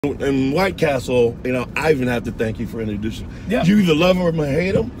In White Castle, you know, I even have to thank you for introducing. Yeah. You either love them or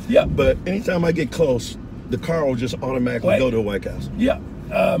hate them. Yeah. But anytime I get close, the car will just automatically go to a White Castle. Yeah.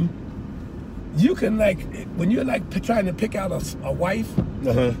 You can, like, when you're like trying to pick out a wife,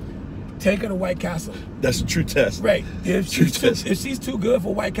 take her to White Castle. That's a true test. Right. If she's too good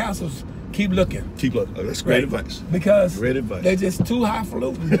for White Castles, keep looking. Keep looking. That's great advice. Because great advice. They're just too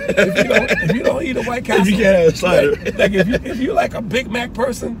highfalutin. if you don't eat a White Castle, if you can't have a slider. like if you're like a Big Mac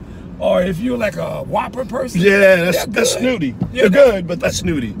person, or if you're like a Whopper person, yeah, that's snooty. They're good, but that's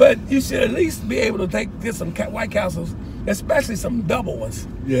snooty. But you should at least be able to get some White Castles, especially some double ones.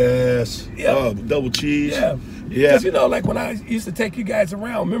 Yes. Yeah. Oh, double cheese. Yeah. Yeah. Because, you know, like when I used to take you guys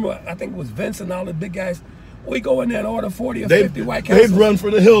around, remember, I think it was Vince and all the big guys, we go in there and order 40 or 50 White Castles. They'd run for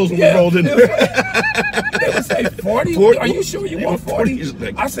the hills when we rolled in there. They would say, 40? Are you sure you want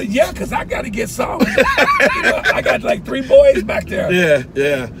 40? I said, yeah, because I got to get some. You know, I got like 3 boys back there.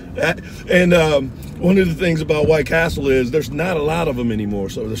 Yeah. And one of the things about White Castle is there's not a lot of them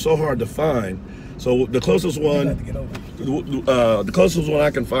anymore, so they're so hard to find. So the closest one, the closest one I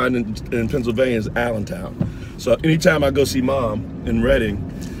can find in Pennsylvania is Allentown. So anytime I go see Mom in Reading,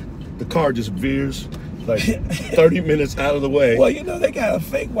 the car just veers like 30 minutes out of the way. Well, you know, they got a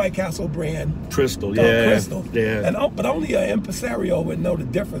fake White Castle brand. Crystal, Crystal. Yeah. But only an impresario would know the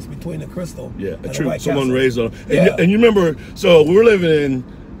difference between the Crystal and true. the White Someone Castle. raised on Yeah. And you remember, so we were living in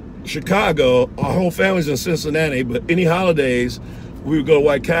Chicago, our whole family's in Cincinnati, but any holidays, we would go to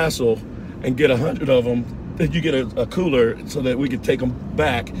White Castle and get 100 of them. Then you get a cooler so that we could take them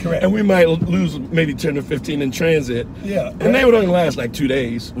back. Correct. And we might lose maybe 10 or 15 in transit. Yeah. And they would only last like 2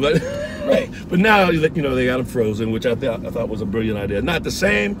 days. But but now, you know, they got them frozen, which I thought was a brilliant idea. Not the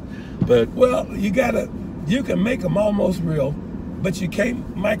same, but well, you can make them almost real, but you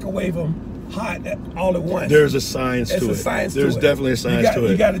can't microwave them hot all at once. There's a science to it. There's a science to it. There's definitely a science to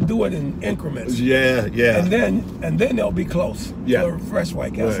it. You got to do it in increments. Yeah. And then they'll be close to a fresh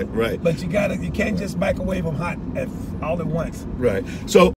White Castle. Right. But you can't just microwave them hot all at once. Right. So